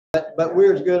but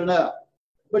weird's good enough.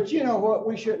 But you know what?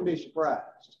 We shouldn't be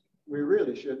surprised. We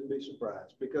really shouldn't be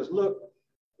surprised, because look,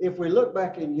 if we look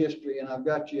back in history, and I've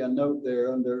got you a note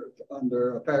there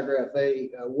under paragraph A,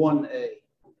 1A.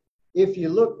 If you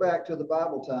look back to the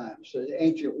Bible times, the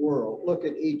ancient world, look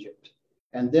at Egypt,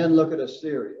 and then look at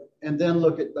Assyria, and then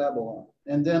look at Babylon,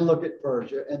 and then look at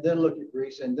Persia, and then look at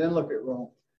Greece, and then look at Rome.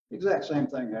 Exact same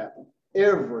thing happened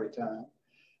every time.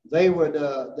 They would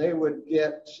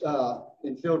get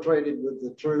infiltrated with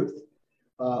the truth.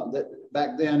 That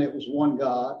back then it was one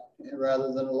God,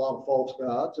 rather than a lot of false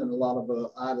gods and a lot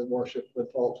of idol worship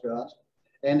with false gods.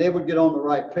 And they would get on the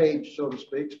right page, so to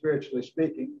speak, spiritually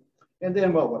speaking. And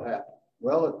then what would happen?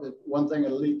 Well, one thing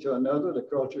would lead to another. The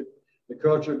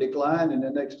culture declined, and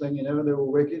the next thing you know, they were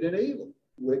wicked and evil.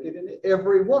 Wicked, and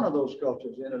every one of those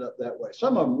cultures ended up that way.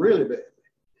 Some of them really bad.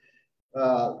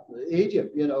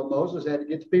 Egypt, Moses had to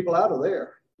get the people out of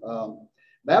there.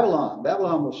 Babylon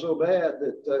was so bad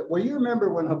that, well, you remember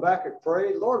when Habakkuk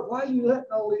prayed, Lord, why are you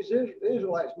letting all these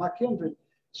Israelites, my kindred,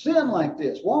 sin like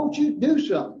this? Why don't you do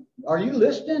something? Are you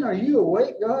listening? Are you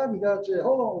awake, God? And God said,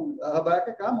 hold on,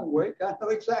 Habakkuk, I'm awake. I know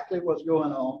exactly what's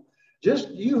going on. Just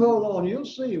you hold on. You'll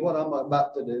see what I'm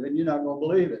about to do, and you're not going to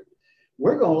believe it.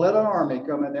 We're going to let an army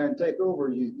come in there and take over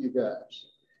you guys.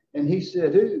 And he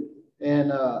said, who?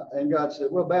 And God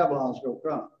said, well, Babylon's going to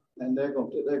come. And they're going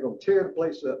to tear the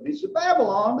place up. And he said,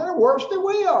 Babylon, they're worse than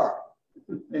we are.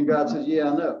 And God says,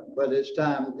 yeah, I know, but it's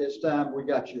time we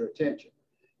got your attention.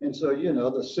 And so,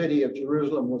 the city of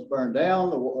Jerusalem was burned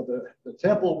down. The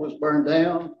temple was burned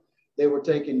down. They were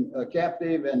taken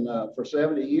captive, and for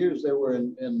 70 years they were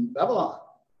in Babylon.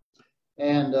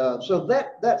 And so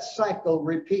that cycle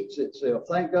repeats itself.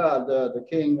 Thank God the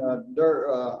king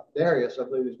Darius, I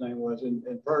believe his name was,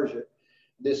 in Persia,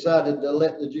 decided to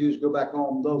let the Jews go back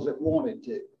home, those that wanted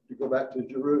to go back to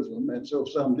Jerusalem. And so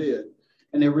some did.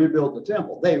 And they rebuilt the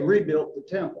temple. They rebuilt the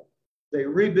temple.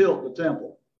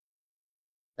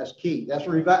 That's key. That's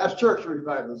church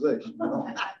revitalization.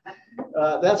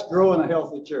 That's growing a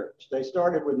healthy church. They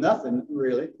started with nothing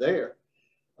really there.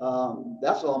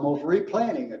 That's almost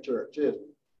replanting a church, isn't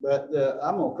it? But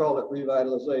I'm going to call it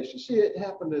revitalization. See, it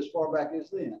happened as far back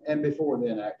as then, and before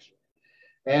then, actually.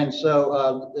 And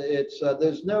so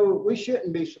we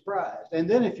shouldn't be surprised. And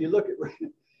then if you look at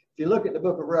the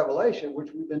book of Revelation,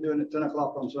 which we've been doing at 10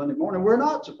 o'clock on Sunday morning, we're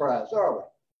not surprised, are we?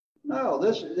 No,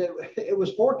 it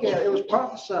was forecast, it was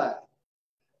prophesied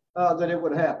that it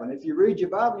would happen. If you read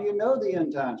your Bible, you know the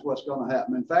end times, what's going to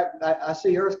happen. In fact, I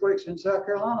see earthquakes in South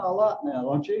Carolina a lot now,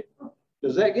 don't you?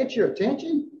 Does that get your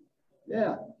attention?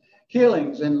 Yeah.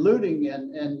 Killings and looting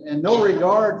and no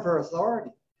regard for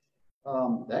authority.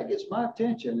 That gets my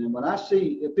attention. And when I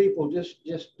see people just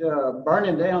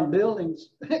burning down buildings,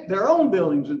 their own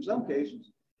buildings in some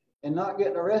cases, and not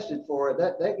getting arrested for it,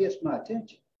 that gets my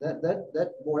attention.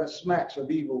 That smacks of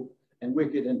evil and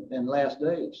wicked in last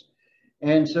days.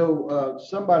 And so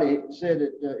somebody said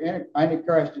that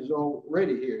Antichrist is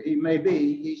already here. He may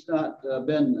be. He's not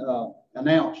been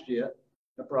announced yet.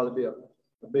 There'll probably be a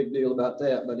big deal about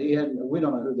that, but we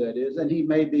don't know who that is, and he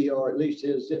may be, or at least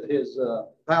his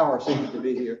power seems to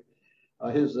be here.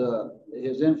 His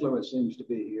influence seems to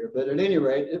be here. But at any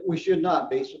rate, we should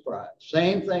not be surprised.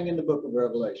 Same thing in the book of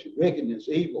Revelation: wickedness,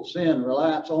 evil, sin,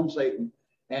 reliance on Satan,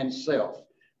 and self.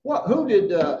 Who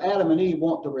did Adam and Eve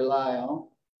want to rely on?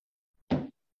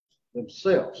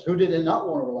 Themselves. Who did they not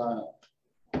want to rely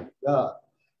on? God.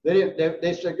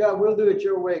 They said, God, we'll do it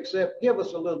your way, except give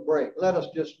us a little break. Let us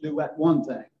just do that one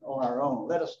thing on our own.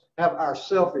 Let us have our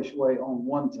selfish way on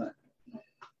one thing.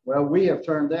 Well, we have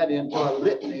turned that into a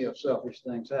litany of selfish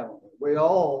things, haven't we? We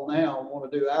all now want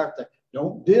to do our thing.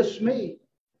 Don't diss me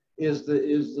is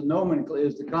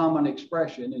the common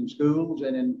expression in schools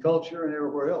and in culture and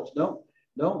everywhere else. Don't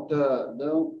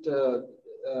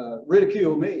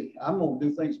ridicule me. I'm going to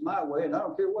do things my way, and I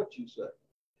don't care what you say.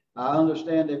 I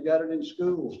understand they've got it in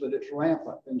schools, that it's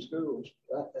rampant in schools.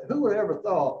 Who would ever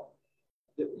thought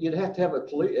that you'd have to have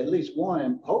at least one,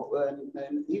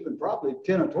 and even probably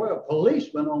 10 or 12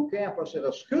 policemen on campus at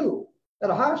a school, at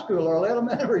a high school or an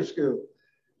elementary school,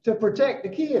 to protect the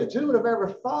kids? Who would have ever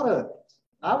thought of it?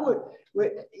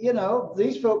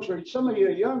 These folks some of you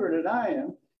are younger than I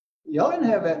am. Y'all didn't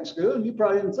have that in school, and you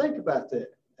probably didn't think about that.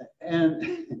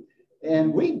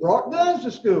 And we brought guns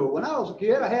to school. When I was a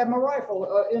kid, I had my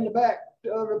rifle in the back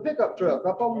of the pickup truck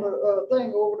up on the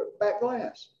thing over the back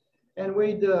glass. And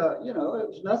we'd, it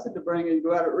was nothing to bring and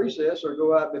go out at recess or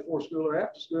go out before school or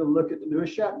after school and look at the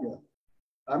newest shotgun.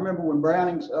 I remember when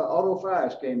Browning's Auto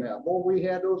Fires came out. Boy, we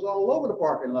had those all over the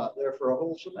parking lot there for a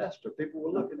whole semester. People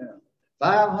were looking at them.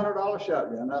 $500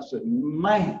 shotgun. I said,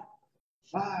 man,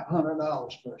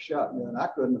 $500 for a shotgun. I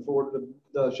couldn't afford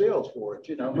the shells for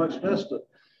it, much less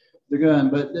the gun.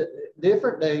 But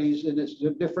different days, and it's a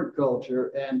different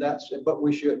culture, but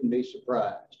we shouldn't be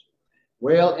surprised.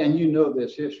 Well, and you know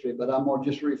this history, but I'm going to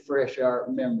just refresh our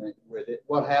memory with it.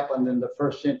 What happened in the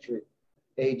first century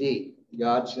AD?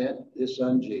 God sent his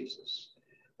son Jesus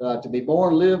to be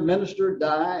born, live, minister,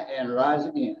 die, and rise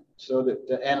again,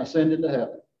 and ascend into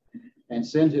heaven, and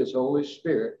send his Holy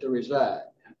Spirit to reside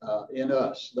in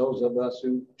us, those of us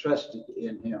who trusted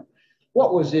in him.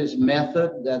 What was his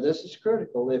method? Now, this is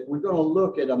critical. If we're going to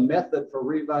look at a method for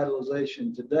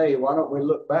revitalization today, why don't we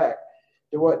look back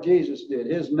to what Jesus did?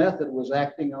 His method was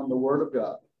acting on the Word of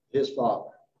God, his Father,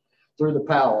 through the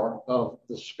power of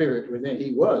the Spirit within.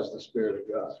 He was the Spirit of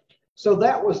God. So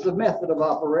that was the method of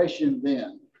operation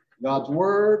then. God's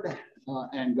Word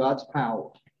and God's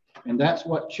power. And that's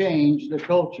what changed the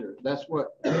culture. That's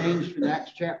what changed in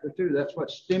Acts chapter 2. That's what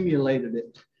stimulated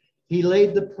it. He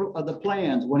laid the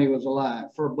plans when he was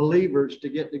alive for believers to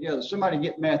get together. Somebody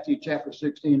get Matthew chapter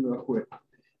 16 real quick.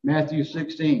 Matthew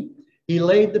 16. He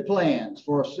laid the plans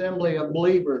for assembly of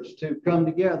believers to come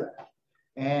together.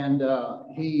 And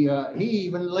he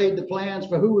even laid the plans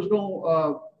for who was going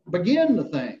to begin the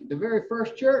thing. The very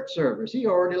first church service, he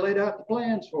already laid out the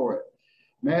plans for it.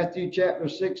 Matthew chapter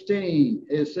 16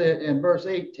 is said in verse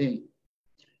 18.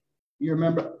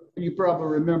 You probably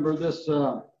remember this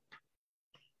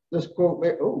this quote.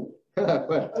 Oh,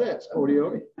 that's Cody.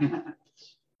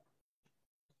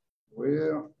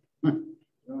 Well, I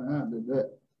did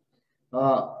that.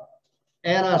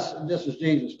 This is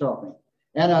Jesus talking.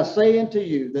 And I say unto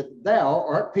you that thou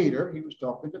art Peter. He was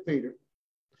talking to Peter.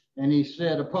 And he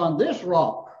said, upon this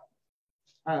rock,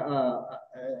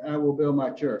 I will build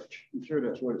my church. I'm sure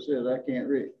that's what it says. I can't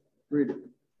read it.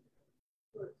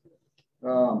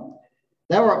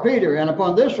 Thou art Peter, and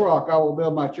upon this rock I will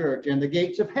build my church, and the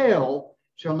gates of hell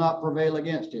shall not prevail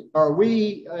against it. Are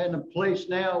we in a place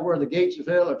now where the gates of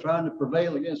hell are trying to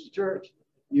prevail against the church?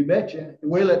 You betcha.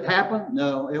 Will it happen?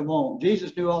 No, it won't.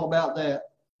 Jesus knew all about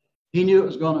that. He knew it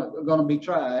was going to be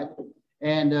tried.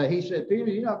 And he said,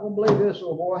 Peter, you're not going to believe this,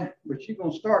 little boy, but you're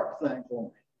going to start the thing for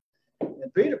me.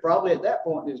 And Peter probably at that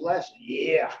point in his life said,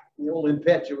 yeah, the old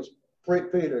impetuous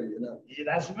freak Peter, Yeah,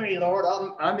 that's me, Lord.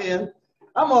 I'm in.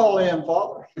 I'm all in,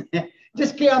 Father.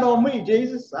 Just count on me,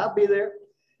 Jesus. I'll be there.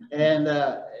 And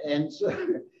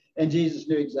Jesus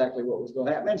knew exactly what was going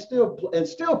to happen, and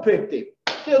still picked him.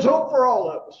 There's hope for all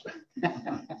of us.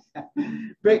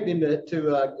 Picked him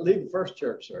to lead the first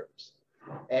church service.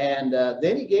 And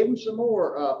then he gave him some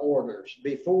more orders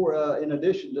before, in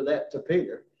addition to that, to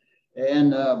Peter.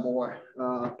 And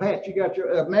Pat, you got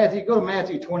your Matthew. Go to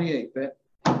Matthew 28, Pat.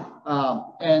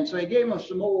 And so he gave him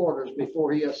some more orders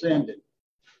before he ascended.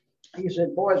 He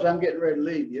said, boys, I'm getting ready to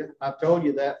leave you. I've told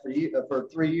you that for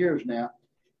 3 years now.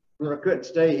 But I couldn't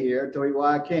stay here. I told you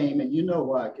why I came, and you know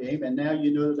why I came. And now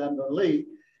you know that I'm going to leave.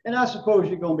 And I suppose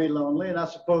you're going to be lonely. And I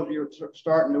suppose you're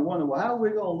starting to wonder, well, how are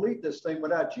we going to lead this thing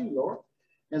without you, Lord?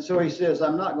 And so he says,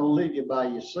 I'm not going to leave you by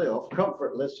yourself,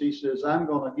 comfortless. He says, I'm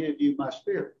going to give you my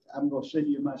Spirit. I'm going to send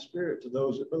you my Spirit to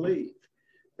those that believe.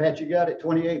 Pat, you got it,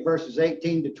 28 verses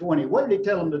 18 to 20. What did he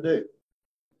tell them to do?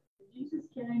 Jesus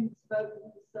came and spoke to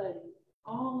them, saying,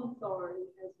 all authority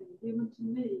has been given to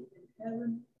me in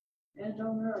heaven and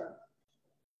on earth.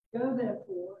 Go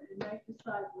therefore and make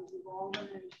disciples of all the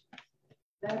nations,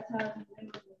 baptizing them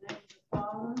in the name of the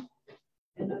Father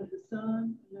and of the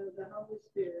Son and of the Holy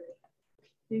Spirit,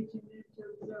 teaching them to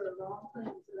observe all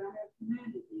things that I have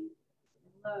commanded you.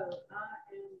 And lo, I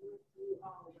am with you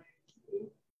always, even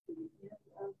to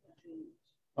the end of the age.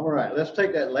 All right, let's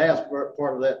take that last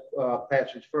part of that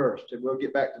passage first, and we'll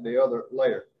get back to the other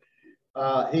later.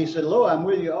 He said, lo, I'm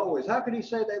with you always. How could he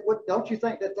say that? Don't you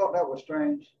think they thought that was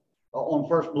strange on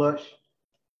first blush?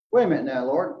 Wait a minute now,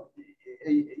 Lord.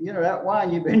 That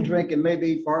wine you've been drinking may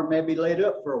be laid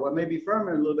up for a while, maybe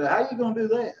fermented a little bit. How are you going to do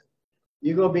that?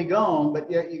 You're going to be gone,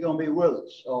 but yet you're going to be with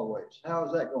us always. How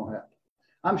is that going to happen?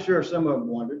 I'm sure some of them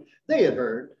wondered. They had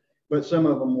heard, but some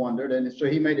of them wondered. And so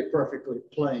he made it perfectly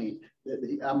plain that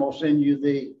I'm going to send you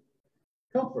the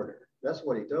Comforter. That's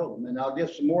what he told them. And I'll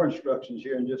give some more instructions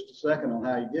here in just a second on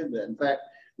how he did that. In fact,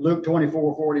 Luke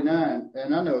 24:49,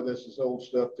 and I know this is old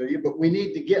stuff to you, but we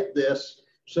need to get this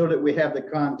so that we have the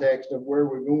context of where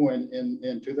we're going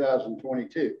in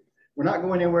 2022. We're not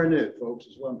going anywhere new, folks,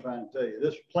 is what I'm trying to tell you.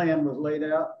 This plan was laid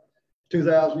out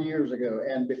 2,000 years ago,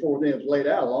 and before then it was laid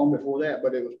out long before that,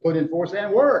 but it was put in force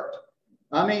and worked.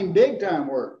 I mean, big time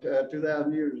worked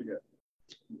 2,000 years ago.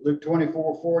 Luke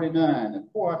 24:49.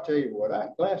 And boy, I tell you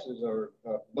what, glasses are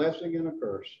a blessing and a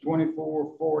curse.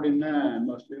 24:49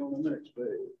 must be on the next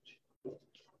page.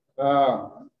 Yeah,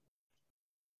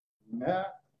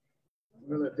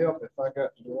 will it help if I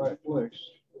got to the right place?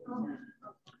 I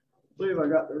believe I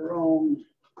got the wrong.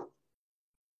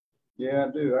 Yeah,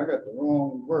 I do. I got the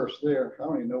wrong verse there. I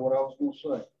don't even know what I was going to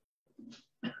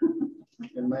say.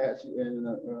 In Matthew,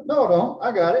 no, don't.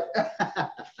 I got it.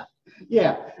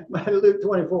 Yeah, Luke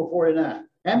 24:49.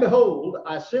 And behold,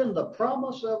 I send the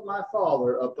promise of my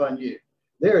Father upon you.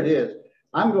 There it is.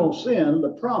 I'm going to send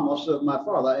the promise of my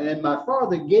Father. And my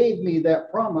Father gave me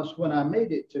that promise when I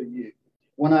made it to you.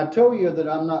 When I told you that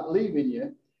I'm not leaving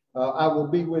you, I will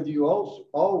be with you also,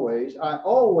 always. I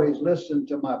always listen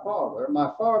to my Father.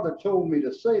 My Father told me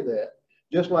to say that,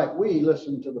 just like we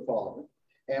listen to the Father,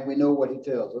 and we know what he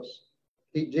tells us.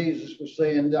 Jesus was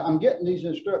saying, I'm getting these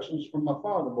instructions from my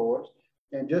Father, boys.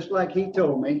 And just like he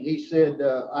told me, he said,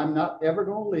 I'm not ever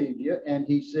going to leave you. And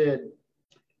he said,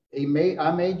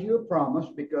 I made you a promise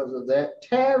because of that.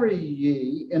 Tarry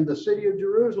ye in the city of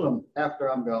Jerusalem after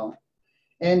I'm gone,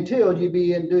 until you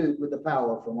be endued with the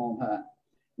power from on high.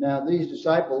 Now, these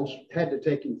disciples had to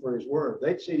take him for his word.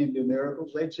 They'd seen him do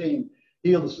miracles. They'd seen him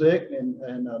heal the sick and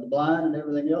the blind and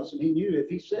everything else. And he knew if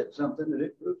he said something that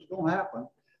it was going to happen.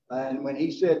 And when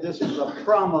he said, this is a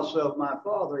promise of my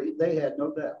Father, they had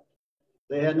no doubt.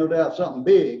 They had no doubt something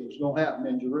big was going to happen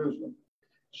in Jerusalem.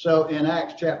 So in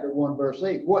Acts chapter 1, verse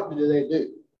 8, what did they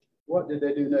do? What did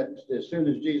they do next? As soon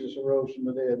as Jesus arose from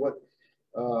the dead,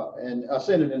 and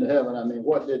ascended into heaven, I mean,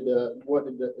 what did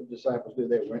the disciples do?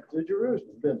 They went to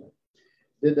Jerusalem, didn't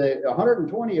they? Did they?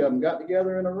 120 of them got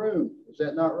together in a room. Is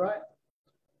that not right?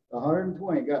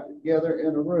 120 got together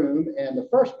in a room, and the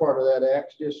first part of that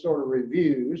Acts just sort of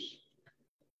reviews.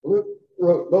 Luke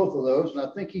wrote both of those, and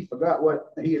I think he forgot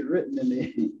what he had written in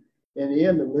the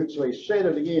end of Luke, so he said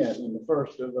it again in the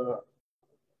first of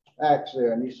Acts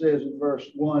there, and he says in verse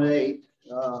 1:8,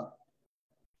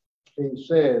 he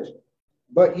says,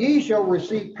 but ye shall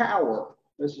receive power.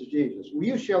 This is Jesus.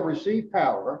 You shall receive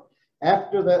power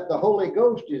after that the Holy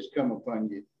Ghost is come upon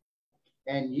you,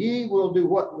 and ye will do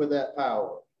what with that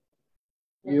power?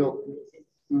 You'll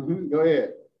go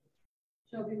ahead.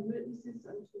 Shall be witnesses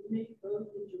unto me both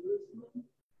in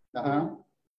Jerusalem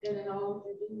and in all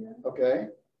Judea. Okay.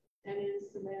 And in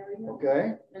Samaria.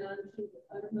 Okay. And unto the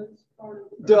uttermost part of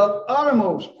the earth. The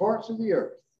uttermost parts of the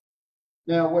earth.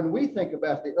 Now, when we think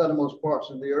about the uttermost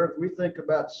parts of the earth, we think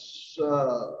about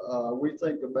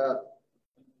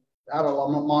out of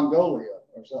Mongolia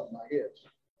or something, I guess.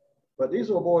 But these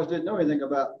little boys didn't know anything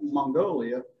about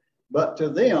Mongolia. But to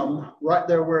them, right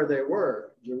there where they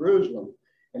were, Jerusalem,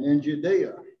 and then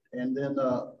Judea, and then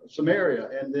Samaria,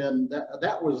 and then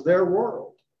that was their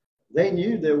world. They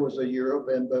knew there was a Europe,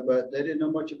 but they didn't know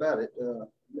much about it.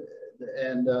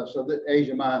 So that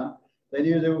Asia Minor, they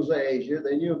knew there was Asia.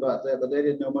 They knew about that, but they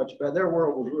didn't know much about it. Their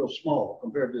world was real small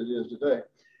compared to it is today.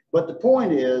 But the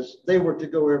point is, they were to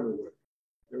go everywhere.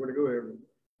 They were to go everywhere.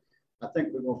 I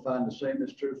think we're going to find the same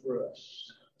is true for us,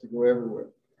 to go everywhere.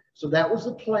 So that was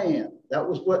the plan. That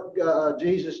was what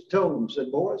Jesus told them.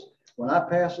 Said, boys, when I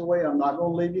pass away, I'm not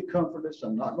going to leave you comfortless.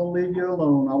 I'm not going to leave you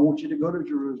alone. I want you to go to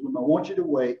Jerusalem. I want you to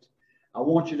wait. I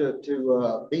want you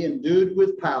to be endued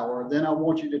with power. Then I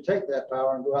want you to take that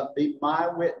power and go out and be my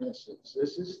witnesses.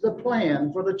 This is the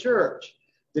plan for the church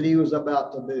that he was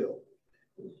about to build.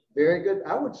 Very good.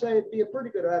 I would say it'd be a pretty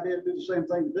good idea to do the same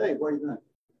thing today. What do you think?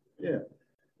 Yeah.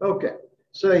 Okay.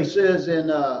 So he says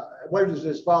what does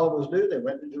his followers do? They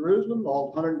went to Jerusalem,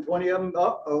 all 120 of them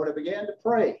up, they began to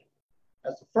pray.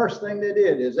 That's the first thing they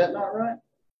did. Is that not right?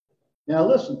 Now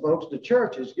listen, folks, the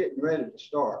church is getting ready to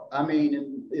start. I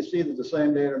mean, it's either the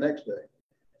same day or next day.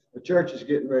 The church is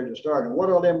getting ready to start. And what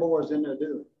are them boys in there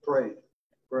doing? Praying.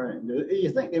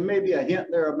 You think there may be a hint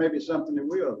there or maybe something that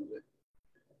we ought to do?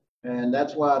 And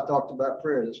that's why I talked about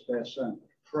prayer this past Sunday.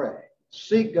 Pray.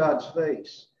 Seek God's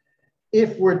face.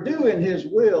 If we're doing his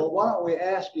will, why don't we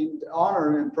ask him to honor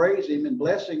him and praise him and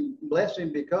bless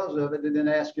him because of it, and then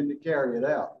ask him to carry it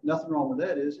out? Nothing wrong with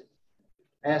that, is it?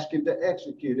 Ask him to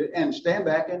execute it and stand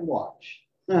back and watch.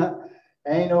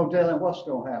 Ain't no telling what's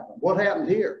going to happen. What happened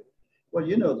here? Well,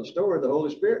 you know the story. The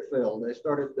Holy Spirit fell. They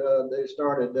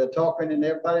started talking and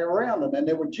everybody around them, and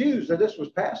there were Jews. So this was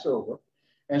Passover,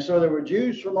 and so there were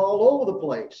Jews from all over the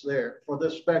place there for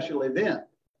this special event.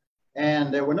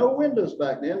 And there were no windows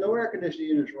back then, no air conditioning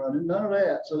units running, none of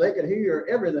that. So they could hear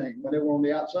everything when they were on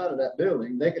the outside of that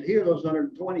building. They could hear those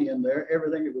 120 in there,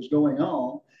 everything that was going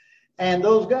on. And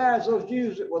those guys, those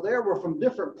Jews that were there were from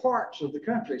different parts of the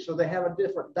country. So they have a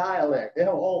different dialect. They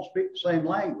don't all speak the same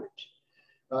language.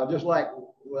 Just like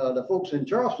the folks in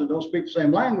Charleston don't speak the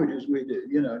same language as we do.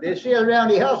 You know, they sit around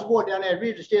the houseboat down there and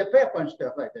read the steel pepper and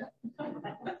stuff like that.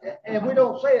 And we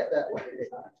don't say it that way.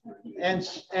 And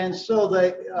so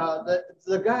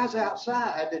the guys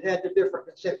outside that had the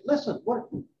different said, listen, what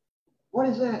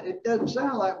is that? It doesn't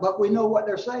sound like, but we know what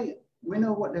they're saying. We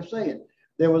know what they're saying.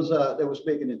 They were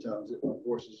speaking in tongues. Of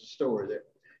course, there's a story there.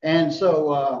 And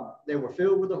so they were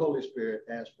filled with the Holy Spirit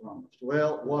as promised.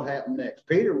 Well, what happened next?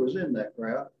 Peter was in that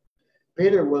crowd.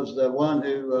 Peter was the one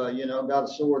who, got a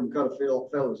sword and cut a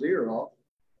fellow's ear off.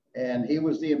 And he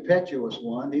was the impetuous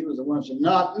one. He was the one who said,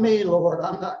 not me, Lord.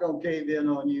 I'm not going to cave in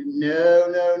on you. No,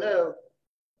 no, no.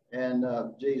 And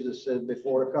Jesus said,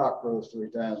 before the cock crows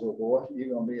 3 times, little boy, you're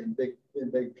going to be in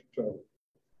big trouble.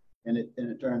 And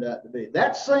it turned out to be.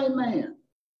 That same man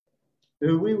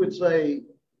who we would say,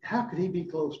 how could he be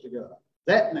close to God?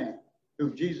 That man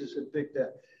who Jesus had picked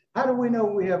out. How do we know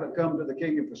we haven't come to the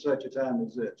kingdom for such a time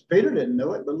as this? Peter didn't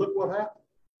know it, but look what happened.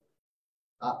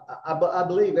 I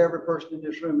believe every person in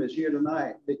this room is here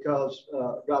tonight because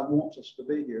God wants us to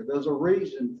be here. There's a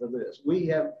reason for this. We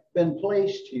have been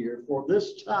placed here for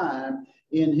this time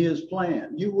in his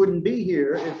plan. You wouldn't be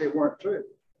here if it weren't true,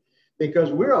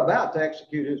 because we're about to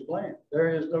execute his plan.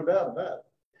 There is no doubt about it.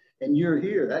 And you're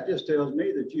here. That just tells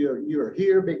me that you're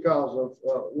here because of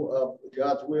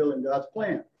God's will and God's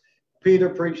plan. Peter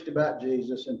preached about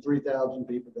Jesus and 3,000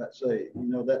 people got saved. You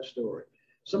know that story.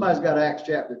 Somebody's got Acts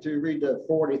chapter 2. Read the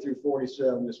 40 through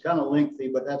 47. It's kind of lengthy,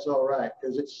 but that's all right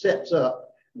because it sets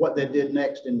up what they did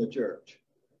next in the church.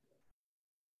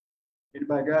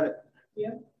 Anybody got it?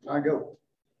 Yeah. I go.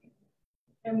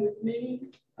 And with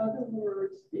many other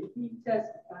words did he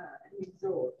testify and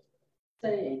exhort,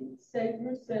 saying, save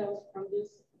yourselves from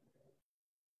this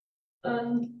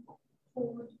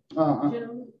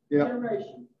unfortunate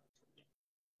generation.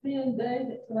 Then they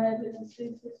that gladly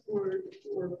received his word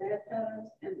were baptized,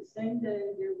 and the same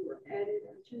day there were added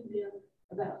unto them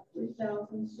about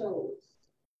 3,000 souls.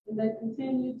 And they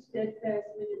continued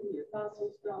steadfastly in the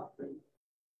apostles' doctrine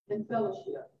and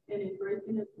fellowship, and in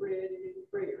breaking of bread and in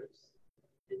prayers.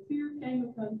 And fear came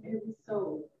upon every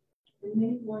soul, and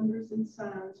many wonders and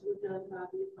signs were done by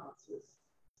the apostles.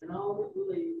 And all that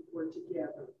believed were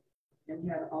together, and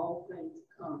had all things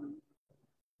common,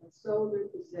 and sold their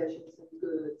possessions and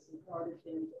goods, and parted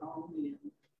them to all men,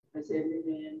 as every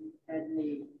man had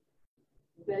need.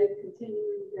 They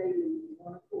continuing daily in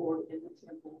one accord in the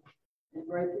temple, and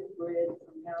breaking bread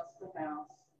from house to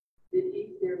house, did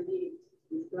eat their meat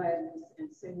with gladness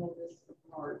and singleness of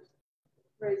heart,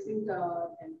 praising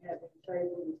God and having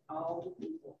favor with all the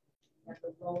people. And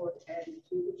the Lord added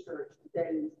to the church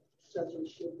daily such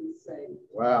as should be saved.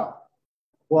 Wow.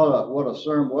 What a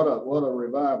sermon, what a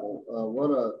revival,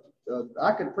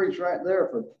 I could preach right there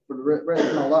for the rest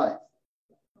of my life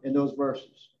in those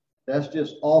verses. That's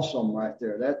just awesome right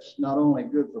there. That's not only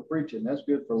good for preaching, that's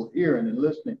good for hearing and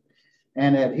listening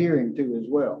and adhering to as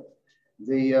well.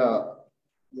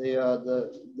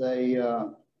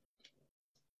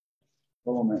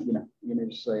 Hold on a minute, you need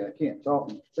to say I can't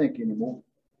talk and think anymore.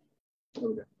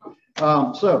 Okay.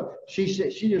 So she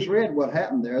said, she just read what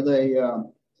happened there.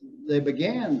 They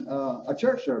began a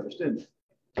church service, didn't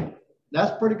they?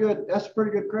 That's pretty good. That's a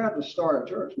pretty good crowd to start a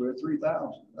church with,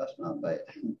 3,000. That's not bad.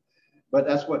 But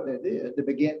that's what they did.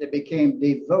 They became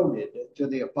devoted to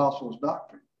the apostles'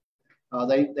 doctrine.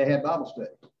 They had Bible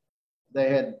study. They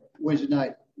had Wednesday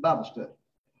night Bible study.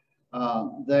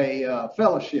 They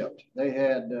fellowshipped. They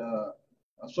had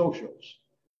socials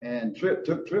and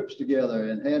took trips together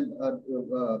and had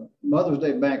Mother's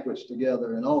Day banquets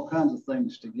together and all kinds of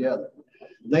things together.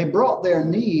 They brought their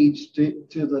needs to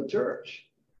the church.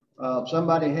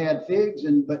 Somebody had figs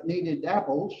but needed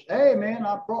apples. Hey, man,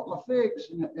 I brought my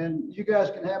figs, and you guys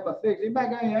can have my figs. Anybody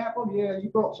got any apples? Yeah, you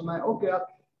brought some. Okay,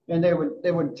 and they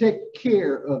would take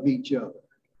care of each other.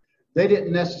 They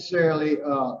didn't necessarily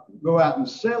go out and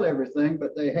sell everything,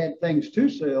 but they had things to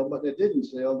sell, but they didn't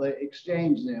sell. They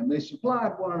exchanged them. They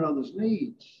supplied one another's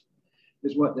needs,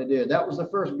 is what they did. That was the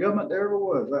first government there ever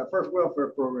was. That first welfare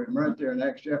program right there in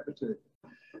Acts chapter 2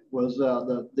 was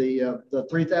the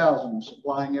 3,000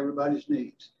 supplying everybody's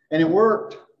needs. And it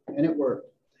worked,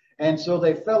 And so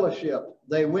they fellowshiped.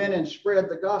 They went and spread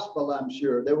the gospel, I'm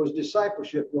sure. There was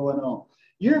discipleship going on.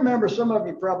 You remember, some of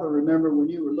you probably remember when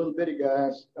you were little bitty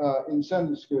guys in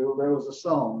Sunday school, there was a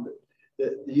song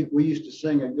that we used to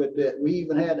sing a good bit. We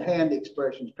even had hand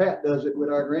expressions. Pat does it with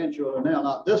our grandchildren now,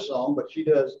 not this song, but she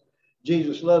does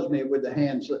Jesus Loves Me with the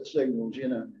hand signals, you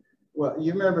know. Well,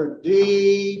 you remember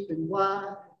deep and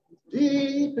wide,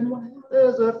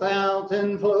 there's a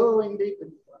fountain flowing deep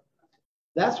and wide.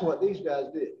 That's what these guys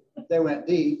did. They went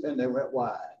deep and they went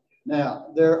wide. Now,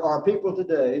 there are people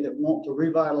today that want to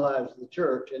revitalize the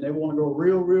church, and they want to go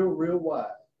real wide.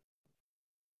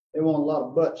 They want a lot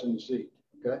of butts in the seat,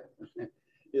 okay,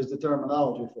 is the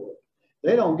terminology for it.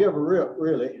 They don't give a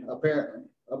really, apparently,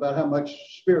 about how much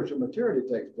spiritual maturity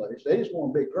takes place. They just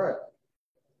want a big crowd.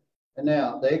 And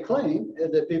now they claim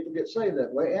that people get saved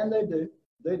that way, and they do.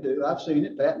 They do. I've seen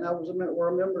it. Pat and I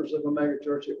were members of a mega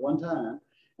church at one time,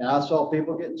 and I saw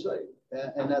people getting saved,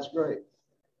 and that's great.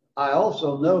 I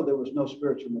also know there was no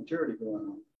spiritual maturity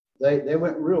going on. They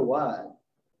went real wide,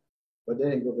 but they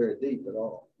didn't go very deep at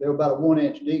all. They were about a 1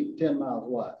 inch deep, 10 miles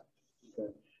wide.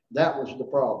 Okay. That was the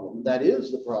problem. That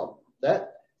is the problem.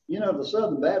 That, the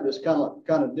Southern Baptists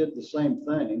kind of did the same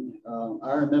thing.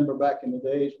 I remember back in the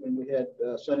days when we had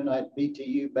Sunday night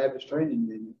BTU, Baptist Training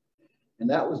Union, and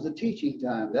that was the teaching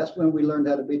time. That's when we learned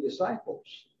how to be disciples.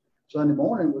 Sunday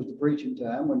morning was the preaching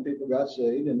time when people got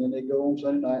saved, and then they go on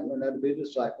Sunday night and learn how to be a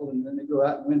disciple, and then they go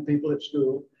out and win people at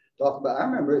school. I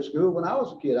remember at school when I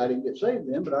was a kid, I didn't get saved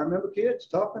then, but I remember kids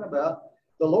talking about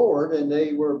the Lord, and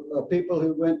they were people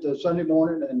who went to Sunday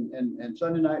morning and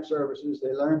Sunday night services.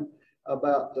 They learned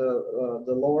about the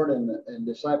Lord and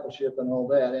discipleship and all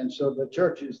that. And so the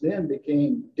churches then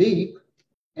became deep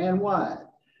and wide.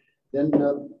 Then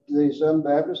the Southern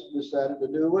Baptists decided to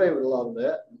do away with a lot of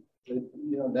that.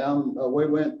 Down we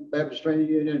went Baptist Training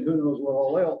Union and who knows what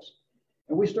all else.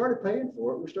 And we started paying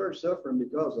for it. We started suffering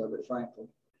because of it, frankly.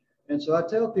 And so I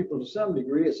tell people to some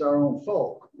degree it's our own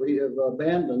fault. We have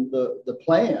abandoned the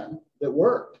plan that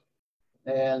worked.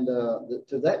 And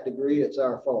to that degree, it's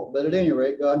our fault. But at any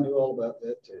rate, God knew all about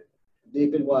that too.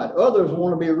 Deep and wide. Others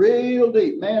want to be real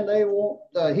deep. Man, they want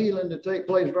healing to take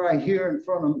place right here in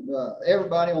front of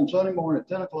everybody on Sunday morning at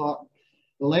 10 o'clock.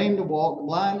 The lame to walk, the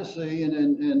blind to see,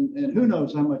 and who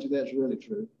knows how much of that's really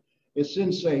true. It's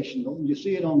sensational. You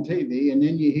see it on TV, and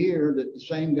then you hear that the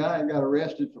same guy got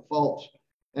arrested for false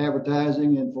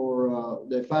advertising and for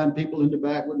they find people in the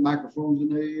back with microphones in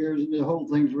their ears, and the whole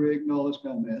thing's rigged and all this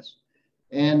kind of mess.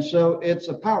 And so it's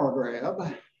a power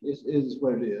grab, is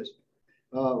what it is.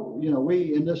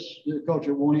 We in this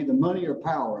culture want either money or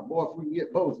power. Boy, if we can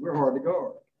get both, we're hard to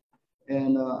guard.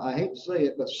 And I hate to say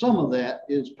it, but some of that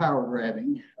is power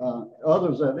grabbing.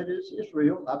 Others of it is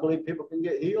real. I believe people can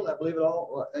get healed. I believe it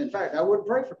all. In fact, I wouldn't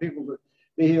pray for people to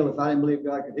be healed if I didn't believe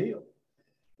God could heal.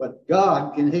 But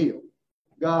God can heal.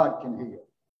 God can heal.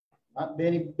 Not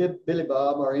Benny, Billy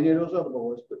Bob, or any of those other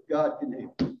boys, but God can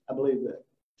heal. I believe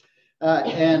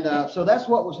that. So that's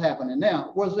what was happening.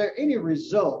 Now, was there any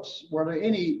results? Were there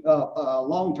any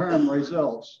long-term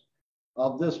results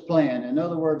of this plan? In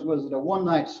other words, was it a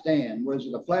one-night stand? Was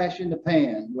it a flash in the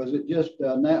pan? Was it just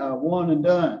a one and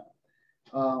done?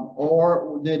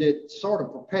 Or did it sort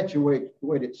of perpetuate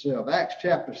itself? Acts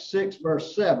chapter 6,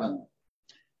 verse 7.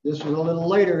 This was a little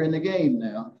later in the game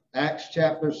now. Acts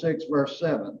chapter 6, verse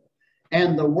 7.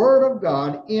 And the word of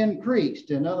God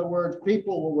increased. In other words,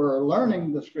 people were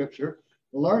learning the scripture,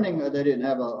 they didn't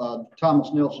have a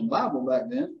Thomas Nelson Bible back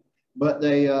then, but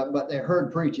they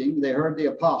heard preaching. They heard the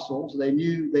apostles.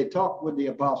 They talked with the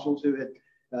apostles who had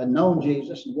known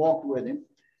Jesus and walked with him.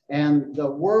 And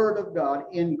the word of God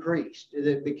increased.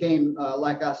 It became,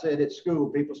 like I said, at school,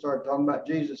 people started talking about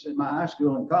Jesus in my high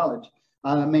school and college.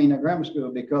 Grammar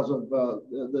school, because of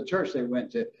the church they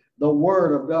went to. The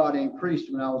word of God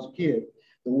increased when I was a kid.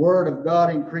 The word of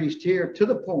God increased here to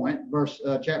the point,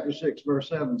 chapter 6, verse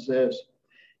 7 says,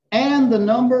 and the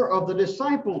number of the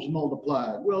disciples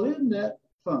multiplied. Well, isn't that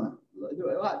fun?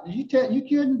 You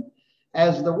kidding?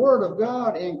 As the word of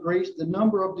God increased, the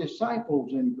number of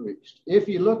disciples increased. If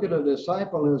you look at a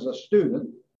disciple as a student,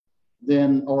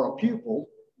 or a pupil,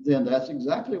 then that's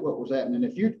exactly what was happening.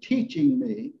 If you're teaching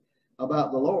me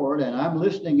about the Lord and I'm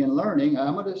listening and learning,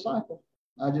 I'm a disciple.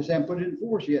 I just haven't put it in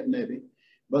force yet, maybe.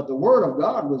 But the word of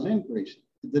God was increasing.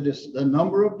 The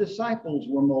number of disciples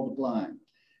were multiplying.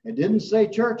 It didn't say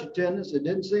church attendance. It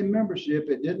didn't say membership.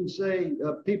 It didn't say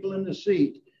people in the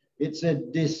seat. It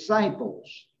said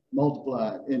disciples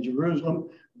multiplied in Jerusalem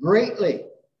greatly.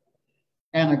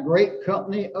 And a great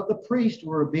company of the priests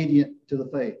were obedient to the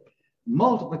faith.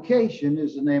 Multiplication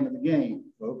is the name of the game,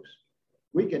 folks.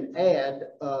 We can add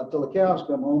till the cows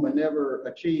come home and never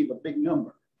achieve a big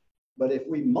number. But if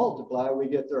we multiply, we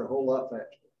get there a whole lot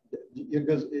faster.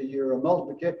 Because you're a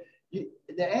multiplication. The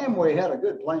Amway had a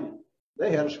good plan.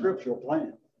 They had a scriptural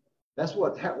plan. That's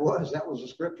what that was. That was a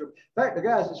scripture. In fact, the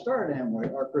guys that started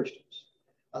Amway are Christians.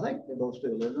 I think they both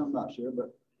still live. I'm not sure.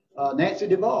 But Nancy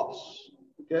DeVos,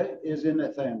 okay, is in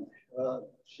that family.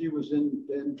 She was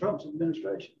in Trump's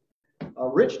administration.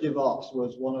 Rich DeVos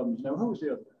was one of them. Now, who was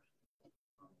the other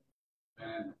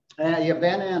guy?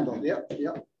 Van Andel.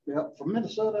 Yep. From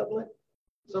Minnesota, I believe.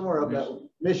 somewhere up that way.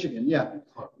 Michigan, yeah.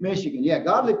 Michigan, yeah.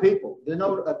 Godly people. They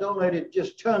donated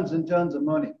just tons and tons of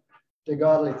money to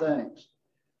godly things.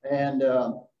 And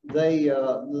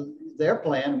their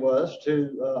plan was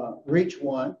to reach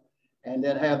one and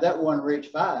then have that one reach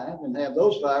 5 and have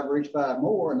those 5 reach 5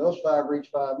 more and those 5 reach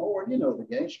 5 more. And you know the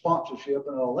game, sponsorship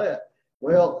and all that.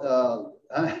 Well,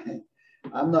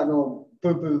 I'm not going to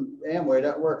poo-poo Amway.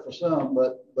 That worked for some,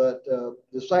 but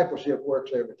discipleship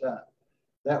works every time.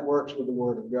 That works with the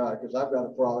Word of God, because I've got a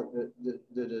product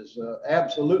that is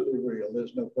absolutely real.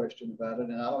 There's no question about it,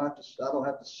 and I don't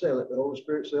have to sell it. The Holy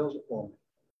Spirit sells it for me.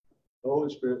 The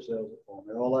Holy Spirit sells it for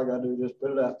me. All I got to do is just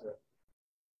put it out there,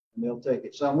 and they'll take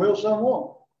it. Some will, some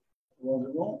won't. The ones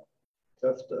that won't,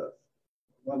 tough stuff.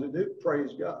 The ones that do,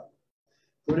 praise God.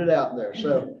 Put it out there.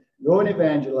 So go and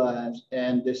evangelize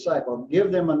and disciple.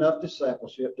 Give them enough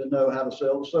discipleship to know how to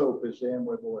sell the soap, as the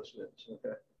Amway boy says.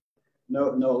 Okay. Know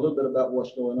a little bit about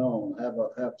what's going on.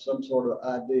 Have some sort of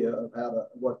idea of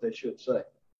what they should say.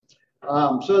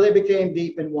 So they became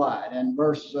deep and wide, and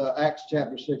Acts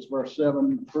chapter 6 verse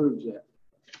 7 proves that.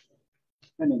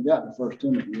 I ain't got the 1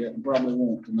 Timothy yet, and probably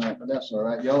won't tonight, but that's all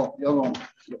right. Y'all gonna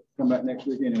come back next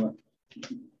week anyway.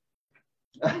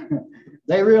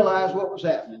 They realized what was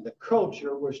happening. The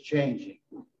culture was changing.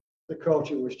 The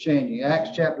culture was changing. Acts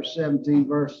chapter 17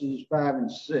 verses 5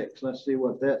 and 6. Let's see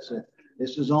what that says.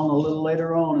 This is on a little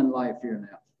later on in life here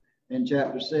now. In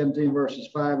chapter 17, verses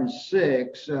 5 and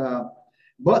 6.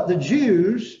 But the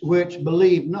Jews which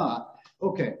believed not.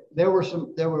 Okay, the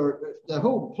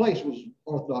whole place was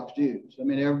Orthodox Jews. I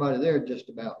mean, everybody there just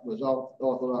about was all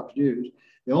Orthodox Jews.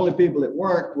 The only people that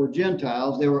weren't were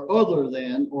Gentiles. They were other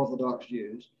than Orthodox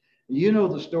Jews. You know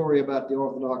the story about the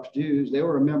Orthodox Jews. They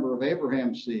were a member of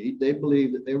Abraham's seed. They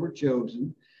believed that they were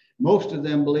chosen. Most of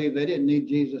them believed they didn't need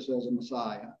Jesus as a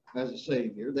Messiah, as a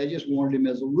Savior. They just wanted him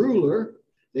as a ruler.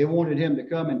 They wanted him to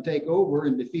come and take over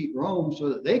and defeat Rome so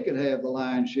that they could have the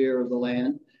lion's share of the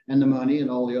land and the money and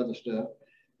all the other stuff.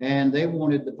 And they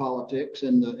wanted the politics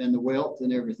and the wealth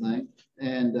and everything.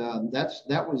 And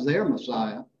that was their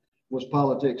Messiah, was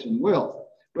politics and wealth.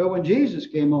 Well, when Jesus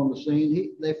came on the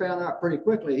scene, they found out pretty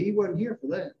quickly he wasn't here for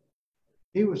that.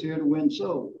 He was here to win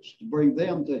souls, to bring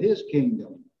them to his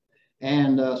kingdom.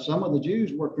 And some of the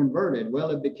Jews were converted.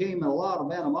 Well, it became a lot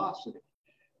of animosity.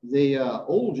 The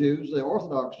old Jews, the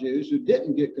Orthodox Jews who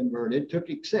didn't get converted, took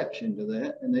exception to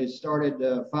that, and they started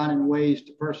finding ways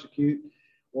to persecute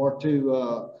or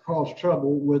to cause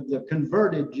trouble with the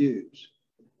converted Jews.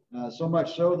 So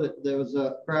much so that there was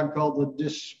a crowd called the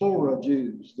Diaspora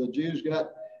Jews. The Jews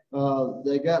got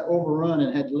overrun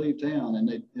and had to leave town,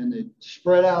 and they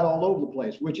spread out all over the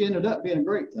place, which ended up being a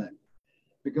great thing.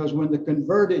 Because when the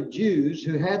converted Jews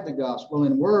who had the gospel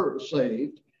and were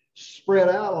saved spread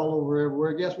out all over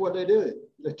everywhere, guess what they did?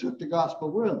 They took the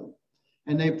gospel with them.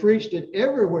 And they preached it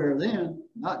everywhere then,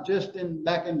 not just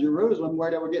back in Jerusalem where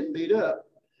they were getting beat up.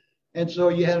 And so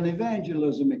you had an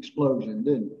evangelism explosion,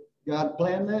 didn't you? God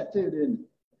planned that too, didn't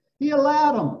he? He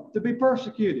allowed them to be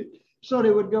persecuted so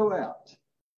they would go out.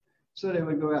 So they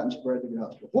would go out and spread the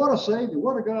gospel. What a Savior.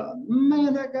 What a God.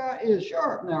 Man, that guy is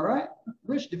sharp now, right?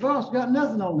 Rich DeVos got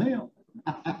nothing on him.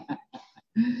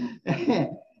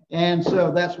 And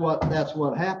so that's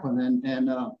what happened. And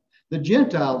the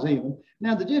Gentiles even.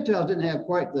 Now, the Gentiles didn't have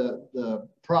quite the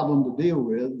problem to deal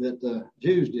with that the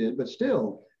Jews did, but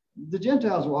still, the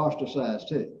Gentiles were ostracized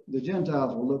too. The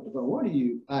Gentiles were looked at, what are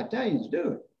you Italians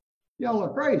doing? Y'all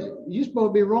are crazy. You're supposed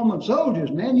to be Roman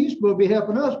soldiers, man. You're supposed to be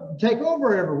helping us take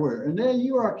over everywhere. And then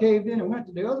you are caved in and went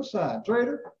to the other side.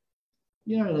 Traitor.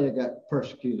 You know, they got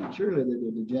persecuted. Surely they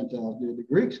did. The Gentiles did. The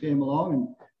Greeks came along and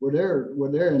were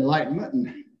their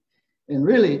enlightenment and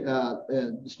really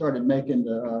started making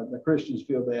the Christians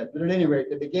feel bad. But at any rate,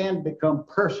 they began to become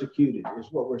persecuted,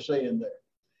 is what we're saying there.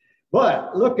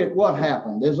 But look at what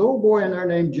happened. There's an old boy in there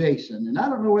named Jason. And I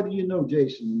don't know whether you know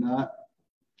Jason or not.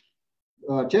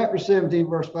 Chapter 17,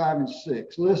 verse 5 and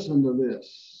 6. Listen to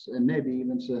this, and maybe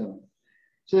even 7. It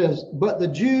says, but the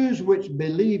Jews which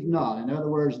believed not, in other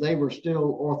words, they were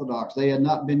still Orthodox. They had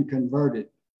not been converted.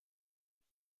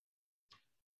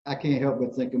 I can't help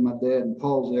but think of my dad, and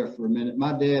pause there for a minute.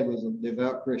 My dad was a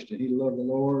devout Christian. He loved the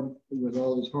Lord with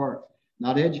all his heart.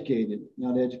 Not educated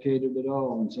at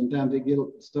all. And sometimes he'd get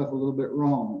stuff a little bit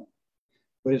wrong.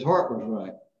 But his heart was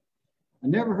right. I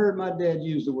never heard my dad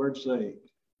use the word saved.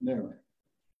 Never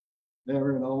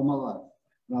in all my life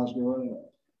when I was growing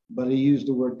up. But he used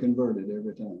the word converted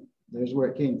every time. There's where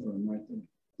it came from right there.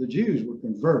 The Jews were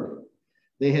converted.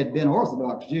 They had been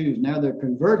Orthodox Jews. Now they're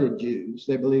converted Jews.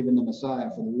 They believe in the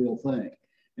Messiah for the real thing.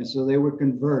 And so they were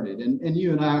converted. And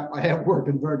you and I were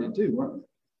converted too, weren't we?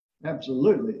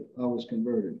 Absolutely, I was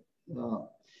converted.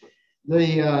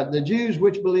 The Jews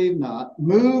which believed not,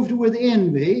 moved with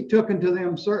envy, took unto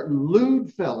them certain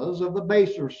lewd fellows of the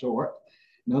baser sort.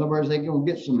 In other words, they're going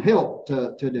to get some help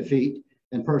to defeat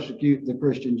and persecute the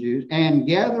Christian Jews, and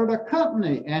gathered a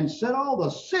company and set all the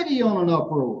city on an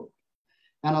uproar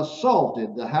and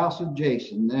assaulted the house of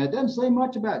Jason. Now, it doesn't say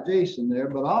much about Jason there,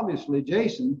 but obviously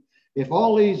Jason, if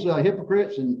all these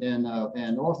hypocrites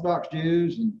and Orthodox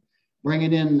Jews and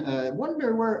bringing in,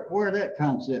 wonder where that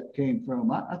concept came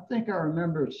from. I think I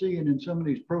remember seeing in some of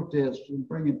these protests and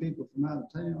bringing people from out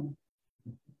of town.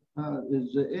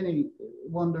 Is there any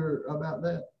wonder about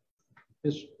that?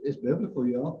 It's biblical,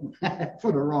 y'all,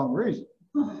 for the wrong reason.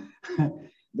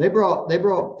 They brought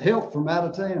help from out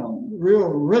of town, real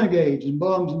renegades and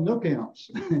bums and no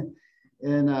counts,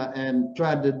 and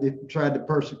tried to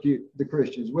persecute the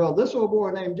Christians. Well, this old boy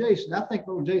named Jason, I think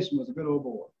old Jason was a good old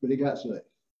boy, but he got saved.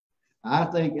 I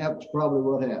think that was probably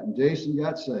what happened. Jason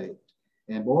got saved,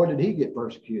 and boy, did he get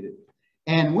persecuted.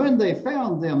 And when they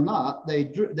found them not, they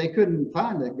couldn't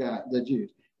find the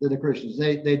Jews, the Christians.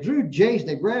 They drew Jason,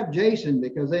 they grabbed Jason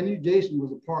because they knew Jason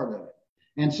was a part of it.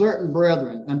 And certain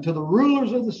brethren, unto the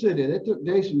rulers of the city, they took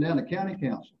Jason down to county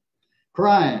council,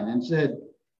 crying and said,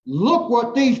 look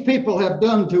what these people have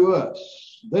done to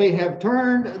us. They have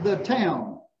turned the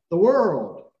town, the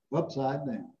world, upside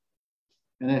down.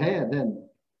 And it had, didn't it?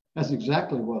 That's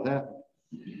exactly what happened.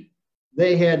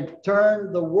 They had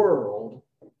turned the world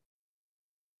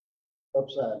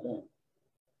upside down.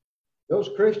 Those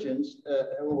Christians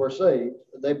who were saved,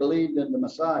 they believed in the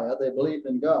Messiah, they believed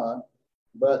in God,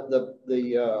 but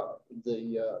the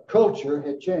culture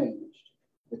had changed.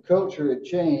 The culture had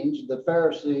changed. The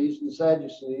Pharisees, the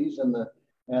Sadducees, and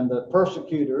the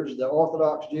persecutors, the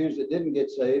Orthodox Jews that didn't get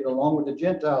saved, along with the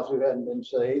Gentiles who hadn't been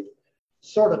saved,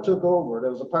 sort of took over.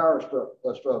 There was a power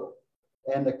struggle,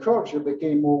 and the culture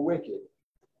became more wicked,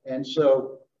 and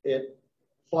so it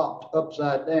flopped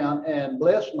upside down. And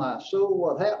bless my soul,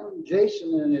 what happened?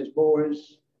 Jason and his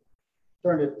boys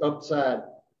turned it upside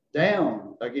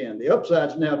down again. The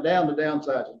upside's now down, the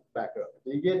downside's back up.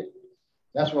 Do you get it?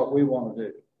 That's what we want to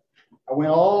do. I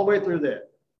went all the way through that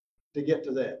to get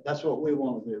to that. That's what we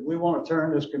want to do. We want to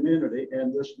turn this community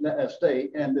and this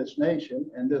state and this nation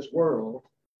and this world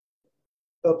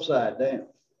upside down.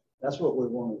 That's what we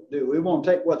want to do. We want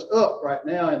to take what's up right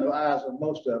now in the eyes of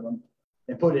most of them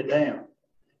and put it down,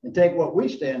 and take what we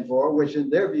stand for, which in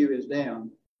their view is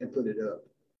down, and put it up.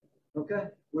 Okay?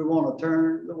 We want to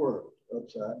turn the world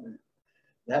upside down.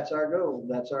 That's our goal.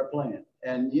 That's our plan.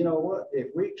 And you know what? If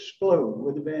we explode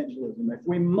with evangelism, if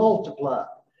we multiply,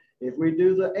 if we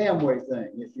do the Amway thing,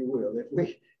 if you will,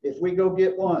 if we go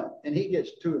get one and he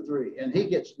gets two or three and he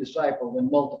gets discipled and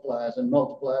multiplies and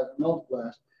multiplies and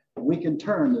multiplies, we can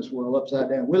turn this world upside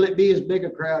down. Will it be as big a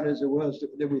crowd as it was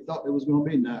that we thought it was going to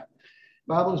be? No.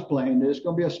 The Bible is plain. There's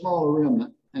going to be a smaller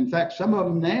remnant. In fact, some of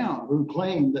them now who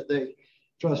claim that they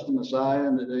trust the Messiah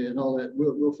and all that,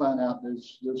 we'll find out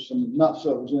there's some not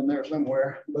so's in there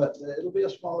somewhere, but it'll be a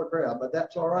smaller crowd. But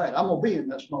that's all right. I'm going to be in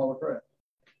that smaller crowd.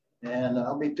 And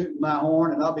I'll be tooting my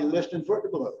horn and I'll be listening for it to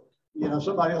blow. You know,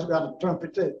 somebody else got a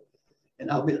trumpet too.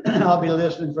 And I'll be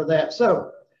listening for that.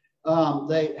 So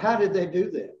how did they do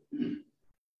that?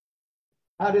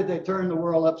 How did they turn the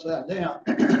world upside down?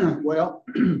 Well,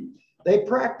 they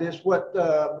practiced what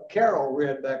Carol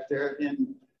read back there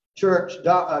in church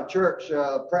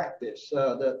practice,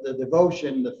 the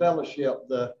devotion, the fellowship,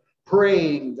 the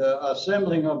praying, the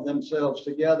assembling of themselves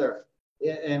together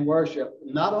in worship,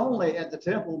 not only at the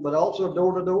temple, but also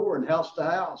door to door and house to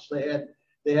house.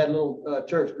 They had little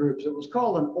church groups. It was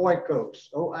called an oikos,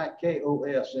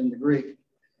 O-I-K-O-S in the Greek.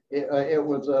 It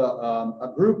was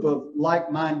a group of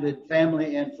like-minded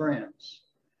family and friends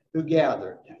who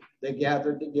gathered. They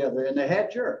gathered together and they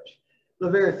had church. The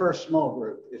very first small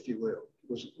group, if you will,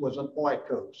 was an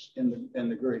oikos in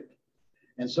the Greek.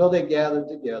 And so they gathered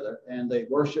together and they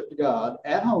worshiped God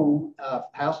at home,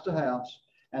 house to house,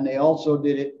 and they also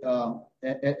did it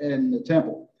in the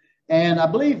temple. And I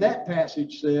believe that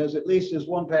passage says, at least there's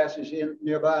one passage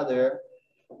nearby there,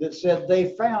 that said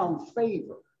they found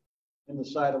favor in the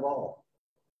sight of all.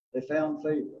 They found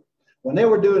favor. When they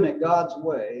were doing it God's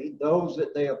way, those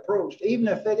that they approached, even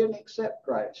if they didn't accept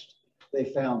Christ, they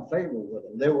found favor with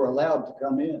them. They were allowed to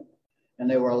come in and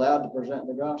they were allowed to present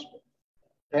the gospel.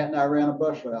 Pat and I ran a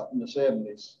bus route in the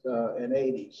 70s and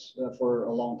 80s for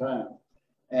a long time.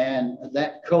 And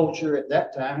that culture at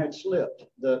that time had slipped.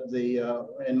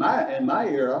 In my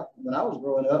era, when I was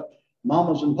growing up,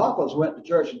 mamas and papas went to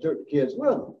church and took the kids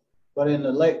with them. But in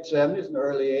the late 70s and the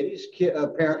early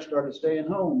 80s, parents started staying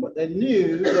home. But they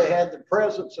knew they had the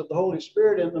presence of the Holy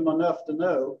Spirit in them enough to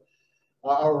know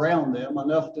around them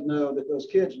enough to know that those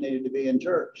kids needed to be in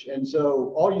church. And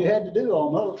so all you had to do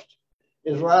almost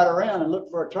is ride around and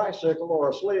look for a tricycle or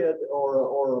a sled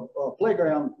or a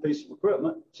playground piece of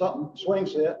equipment, something, swing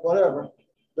set, whatever,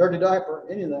 dirty diaper,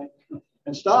 anything,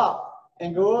 and stop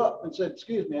and go up and say,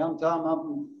 excuse me, I'm Tom, I'm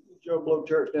from Joe Blow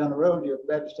Church down the road here at the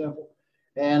Baptist Temple.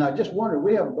 And I just wondered,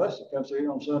 we have a bus that comes through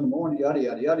here on Sunday morning, yada,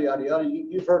 yada, yada, yada, yada.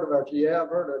 You've heard about it? Yeah, I've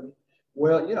heard of it.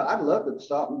 Well, you know, I'd love to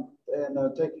stop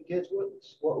and take your kids with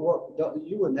us.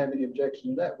 You wouldn't have any objection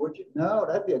to that, would you? No,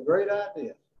 that'd be a great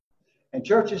idea. And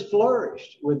churches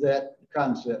flourished with that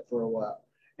concept for a while.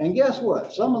 And guess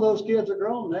what? Some of those kids are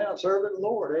grown now serving the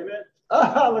Lord. Amen.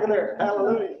 Ah, look at there.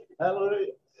 Hallelujah.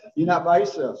 Hallelujah. You're not by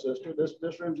yourself, sister.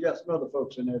 This room's got some other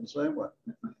folks in there the same way.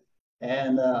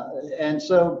 And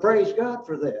so praise God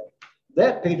for that.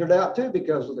 That petered out too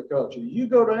because of the culture. You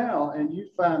go down and you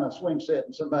find a swing set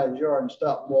in somebody's yard and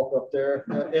stop and walk up there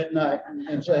at night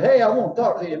and say, hey, I want to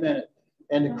talk to you a minute.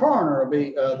 And the coroner will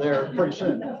be there pretty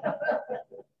soon.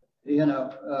 You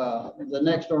know, the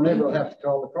next door neighbor will have to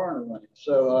call the coroner on it.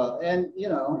 So, and you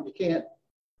know,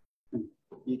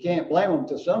 you can't blame them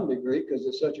to some degree because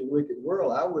it's such a wicked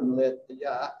world. I wouldn't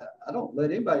I don't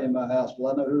let anybody in my house till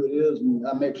I know who it is, and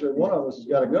I make sure one of us has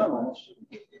got a gun on us.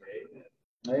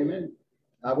 Amen.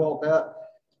 I walked out,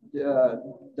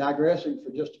 digressing for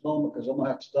just a moment because I'm gonna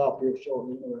have to stop here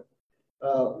shortly.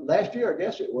 Last year, I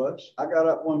guess it was, I got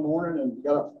up one morning and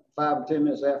got up 5 or 10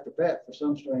 minutes after Pat for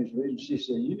some strange reason. She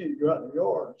said, you need to go out in the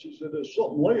yard. She said, there's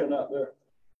something laying out there.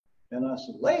 And I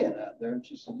said, laying out there? And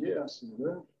she said, yeah. I said,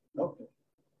 well, okay.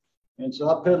 And so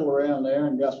I piddled around there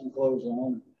and got some clothes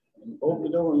on and opened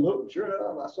the door and looked. Sure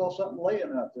enough, I saw something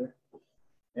laying out there.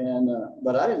 And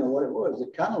but I didn't know what it was.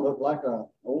 It kind of looked like an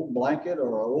old blanket or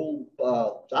an old,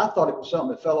 I thought it was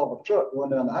something that fell off a truck going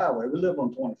down the highway. We live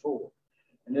on 24.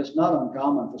 And it's not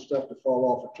uncommon for stuff to fall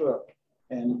off a truck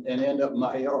and end up in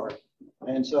my yard.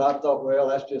 And so I thought, well,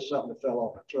 that's just something that fell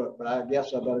off a truck, but I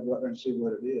guess I better go out there and see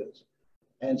what it is.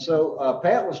 And so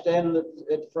Pat was standing at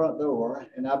the front door,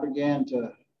 and I began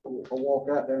to walk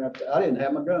out there, and I didn't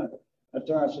have my gun. I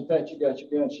turned and said, Pat, you got your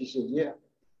gun? She said, yeah.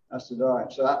 I said, all right.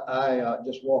 So I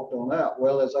just walked on out.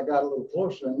 Well, as I got a little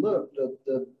closer and looked,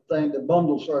 the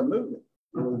bundle started moving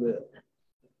a little bit.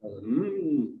 I was,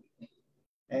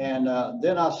 And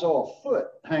then I saw a foot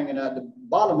hanging at the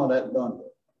bottom of that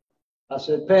bundle. I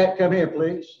said, Pat, come here,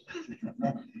 please.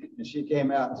 And she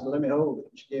came out and said, let me hold it.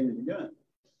 She gave me the gun.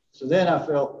 So then I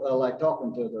felt like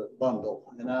talking to the bundle,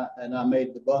 and I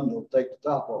made the bundle take the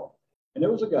top off. And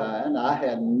there was a guy, and I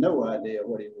had no idea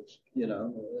what he was,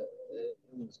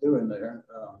 was doing there.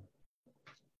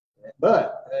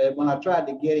 But when I tried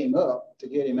to get him up, to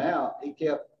get him out, he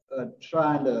kept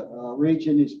trying to reach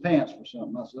in his pants for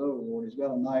something. I said, oh, Lord, he's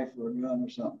got a knife or a gun or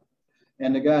something.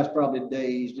 And the guy's probably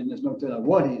dazed, and there's no telling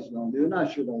what he's going to do. And I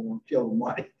sure don't want to kill him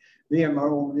while be in my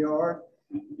own yard,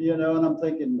 and I'm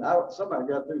thinking, somebody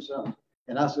got to do something.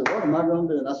 And I said, what am I going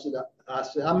to do? And I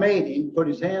said, I made him put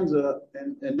his hands up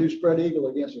and do spread eagle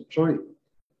against a tree,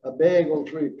 a big old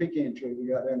tree, pecan tree we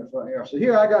got there in the front yard. So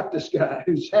here I got this guy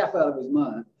who's half out of his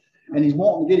mind, and he's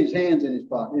wanting to get his hands in his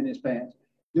pocket, in his pants,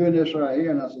 doing this right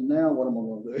here. And I said, now what am I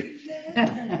going to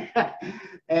do?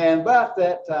 And about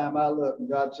that time, I looked, and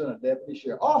God sent a deputy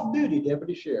sheriff, off-duty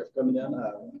deputy sheriff coming down the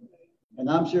highway. And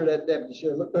I'm sure that deputy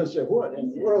sheriff looked and said, what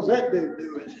in the world's that dude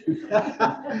doing?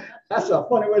 That's a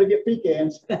funny way to get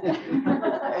pecans.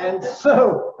 And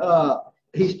so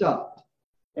he stopped.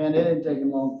 And it didn't take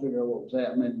him long to figure out what was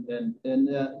happening. And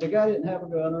the guy didn't have a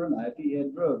gun or a knife. He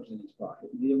had drugs in his pocket.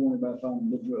 He didn't want anybody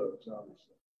finding the drugs,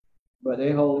 obviously. But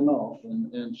they hold him off.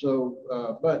 And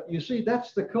so, but you see,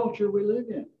 that's the culture we live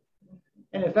in.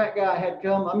 And if that guy had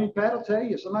come, Pat will tell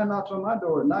you, somebody knocks on my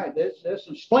door at night, there's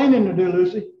some explaining to do,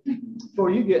 Lucy, before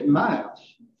you get in my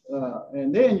house.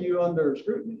 And then you under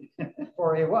scrutiny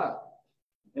for a while.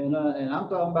 And I'm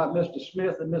talking about Mr.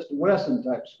 Smith and Mr. Wesson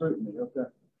type scrutiny, okay?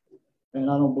 And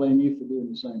I don't blame you for doing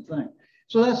the same thing.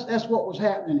 So that's what was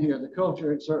happening here. The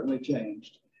culture had certainly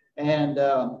changed. And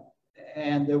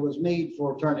there was need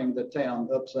for turning the town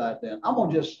upside down. I'm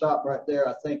going to just stop right there.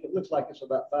 I think it looks like it's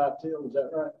about 5 till. Is that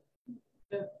right?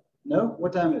 No?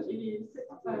 What time is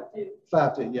it?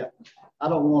 5 till, yeah. I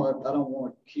don't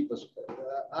want to keep us.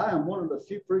 I am one of the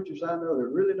few preachers I know that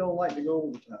really don't like to go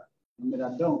overtime.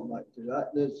 I don't like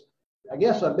to. I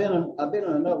guess I've been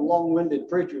in enough long-winded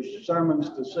preachers' sermons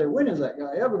to say, when is that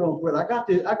guy ever going to quit?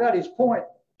 I got his point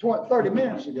 30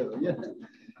 minutes ago.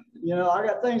 I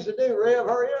got things to do. Rev,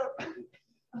 hurry up.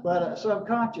 But so I'm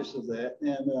conscious of that,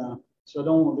 and so I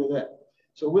don't want to do that.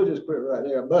 So we'll just quit right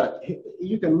there. But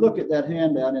you can look at that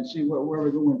handout and see where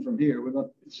we're going from here. We're going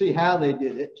to see how they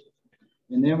did it.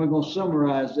 And then we're going to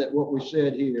summarize that what we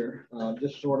said here,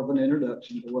 just sort of an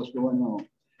introduction to what's going on.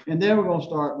 And then we're going to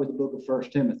start with the book of 1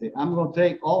 Timothy. I'm going to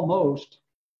take almost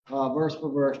verse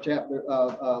for verse, chapter,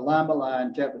 line by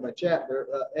line, chapter by chapter,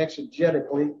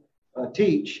 exegetically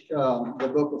teach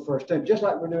the book of 1 Timothy, just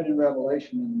like we're doing in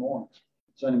Revelation in the mornings,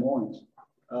 Sunday mornings.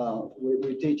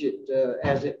 We teach it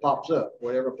as it pops up.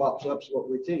 Whatever pops up is what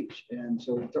we teach. And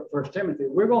so 1 Timothy,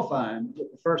 we're going to find that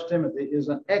 1 Timothy is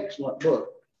an excellent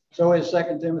book. So is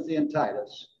 2 Timothy and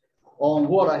Titus on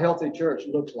what a healthy church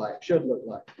looks like, should look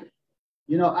like.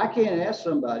 You know, I can't ask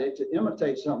somebody to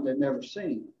imitate something they've never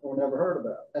seen or never heard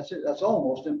about. That's it. That's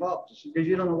almost impossible because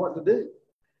you don't know what to do.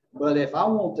 But if I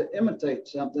want to imitate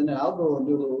something, then I'll go and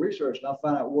do a little research and I'll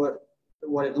find out what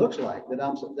it looks like.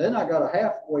 Then I got a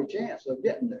halfway chance of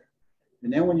getting there.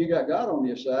 And then when you got God on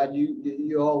your side,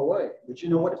 you all the way. But you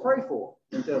know what to pray for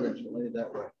intelligently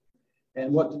that way,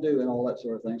 and what to do and all that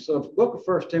sort of thing. So the book of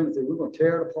 1 Timothy, we're going to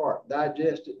tear it apart,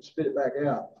 digest it, and spit it back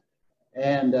out.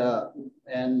 And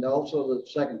also the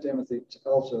 2 Timothy,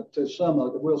 also to some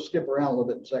of it, we'll skip around a little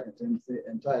bit in 2 Timothy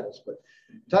and Titus, but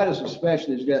Titus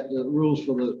especially has got the rules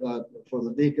for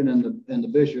the deacon and the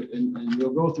bishop, and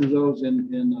we'll go through those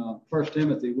in 1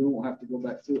 Timothy. We won't have to go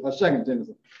back through 2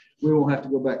 Timothy. We won't have to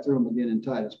go back through them again in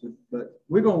Titus, but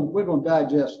we're going to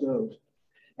digest those,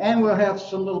 and we'll have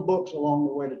some little books along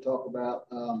the way to talk about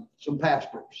some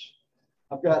pastors.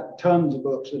 I've got tons of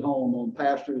books at home on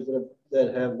pastors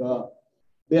that have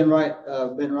been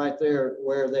right there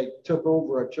where they took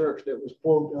over a church that was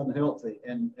quote unhealthy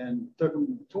and took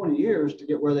them 20 years to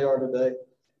get where they are today,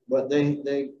 but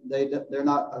they're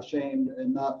not ashamed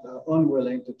and not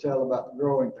unwilling to tell about the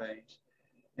growing pains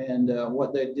and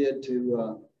what they did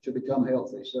to become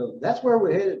healthy. So that's where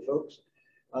we're headed, folks.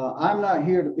 I'm not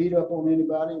here to beat up on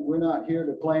anybody. We're not here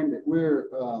to claim that we're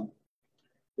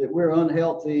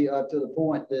unhealthy to the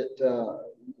point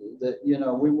that you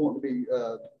know we want to be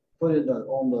put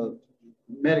on the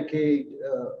Medicaid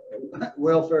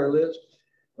welfare list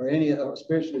or any,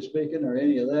 spiritually speaking, or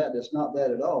any of that. It's not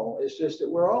that at all. It's just that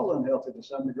we're all unhealthy to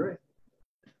some degree.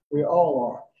 We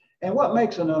all are. And what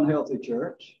makes an unhealthy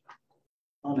church?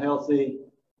 Unhealthy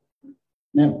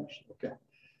members. Okay.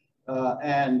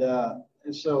 And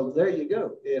so there you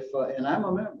go. And I'm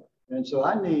a member. And so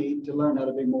I need to learn how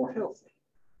to be more healthy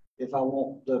if I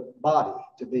want the body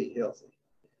to be healthy.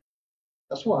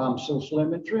 That's why I'm so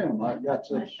slim and trim. I got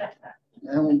such.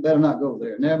 And better not go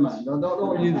there. Never mind.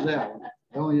 Don't use that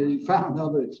one. You find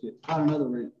another excuse. Find another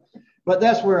reason. But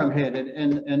that's where I'm headed.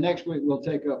 And next week we'll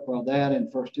take up that in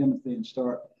 1 Timothy and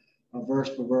start verse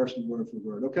for verse and word for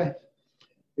word. Okay.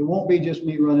 It won't be just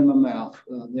me running my mouth.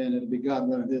 Then it'll be God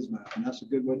running His mouth, and that's a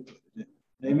good way to put it.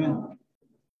 Amen.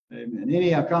 Amen.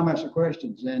 Any comments or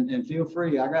questions? And feel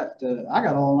free. I got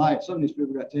all night. Some of these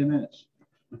people got 10 minutes.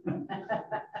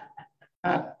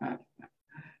 I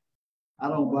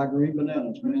don't buy green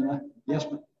bananas, man. Yes,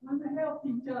 ma'am.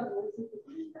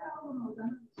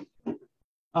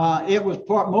 It was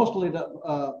mostly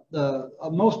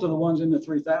most of the ones in the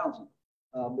 3,000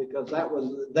 because that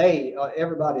was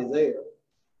everybody there.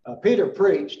 Peter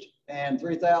preached, and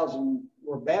 3,000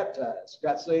 were baptized,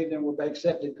 got saved, and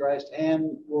accepted Christ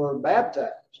and were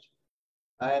baptized.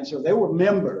 And so they were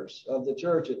members of the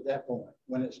church at that point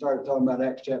when it started talking about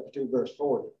Acts chapter 2, verse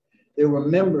 40. They were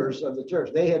members of the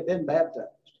church. They had been baptized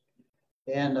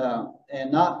and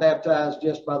not baptized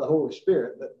just by the Holy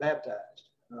Spirit, but baptized.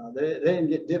 They didn't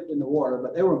get dipped in the water,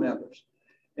 but they were members.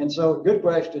 And so, good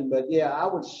question. But yeah, I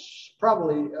would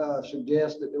probably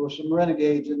suggest that there were some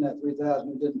renegades in that 3,000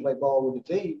 who didn't play ball with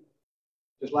the team,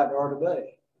 just like there are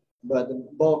today. But the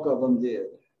bulk of them did.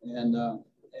 And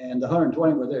the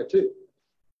 120 were there too.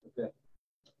 Okay.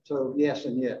 So, yes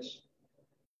and yes.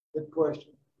 Good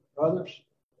question. Others?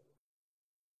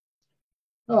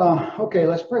 Okay,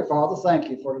 let's pray. Father, thank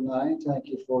you for tonight. Thank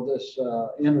you for this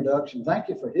introduction. Thank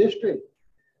you for history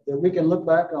that we can look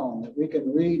back on, that we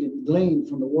can read and glean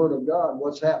from the Word of God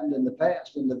what's happened in the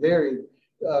past and the very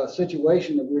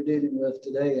situation that we're dealing with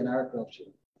today in our culture.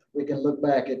 We can look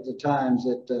back at the times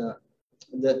that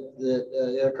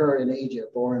occurred in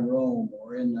Egypt or in Rome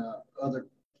or in other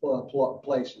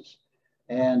places,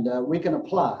 and we can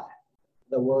apply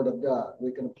the Word of God.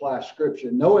 We can apply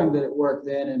Scripture, knowing that it worked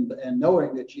then and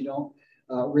knowing that you don't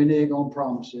renege on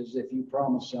promises. If you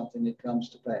promise something, it comes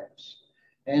to pass.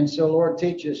 And so, Lord,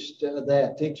 teach us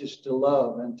that. Teach us to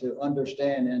love and to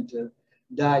understand and to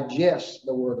digest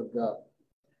the Word of God.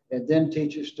 And then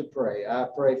teach us to pray. I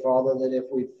pray, Father, that if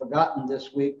we've forgotten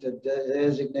this week to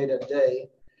designate a day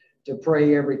to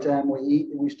pray every time we eat,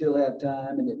 and we still have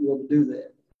time, and that we'll do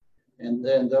that. And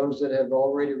then those that have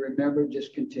already remembered,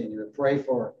 just continue to pray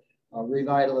for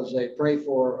revitalization. Pray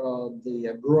for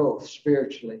the growth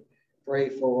spiritually. Pray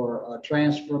for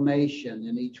transformation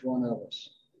in each one of us.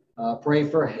 Pray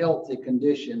for healthy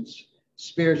conditions,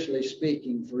 spiritually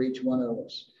speaking, for each one of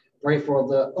us. Pray for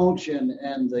the unction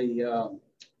and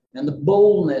the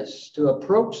boldness to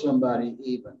approach somebody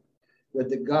even with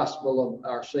the gospel of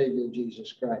our Savior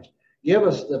Jesus Christ. Give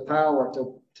us the power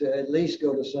to at least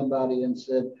go to somebody and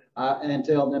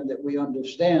tell them that we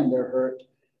understand their hurt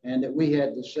and that we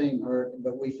had the same hurt,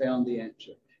 but we found the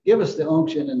answer. Give us the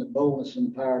unction and the boldness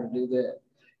and the power to do that,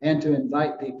 and to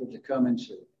invite people to come and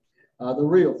see the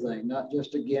real thing, not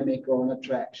just a gimmick or an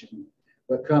attraction,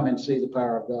 but come and see the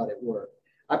power of God at work.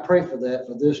 I pray for that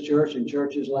for this church and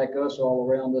churches like us all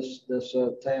around this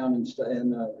town and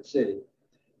city,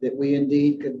 that we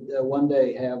indeed could one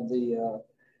day have the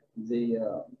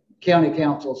county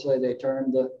council say they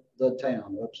turned the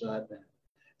town upside down.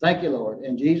 Thank you, Lord.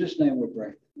 In Jesus' name we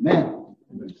pray. Amen.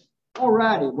 All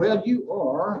righty. Well, you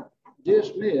are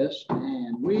dismissed,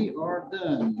 and we are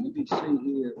done. Let me see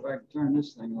here if I can turn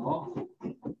this thing off.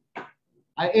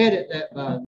 I edit that by